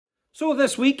So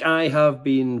this week I have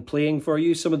been playing for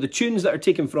you some of the tunes that are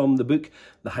taken from the book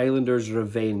The Highlanders'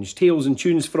 Revenge. Tales and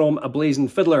tunes from a blazing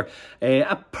fiddler.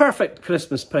 A perfect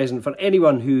Christmas present for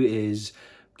anyone who is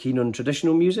keen on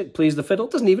traditional music, plays the fiddle.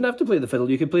 Doesn't even have to play the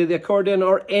fiddle. You can play the accordion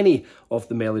or any of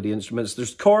the melody instruments.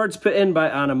 There's chords put in by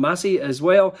Anna Massey as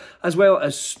well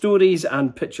as stories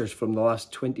and pictures from the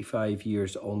last 25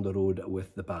 years on the road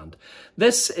with the band.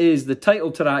 This is the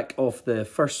title track of the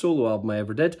first solo album I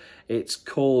ever did. It's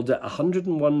called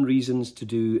 101 Reasons to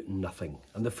Do Nothing.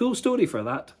 And the full story for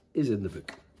that is in the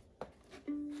book.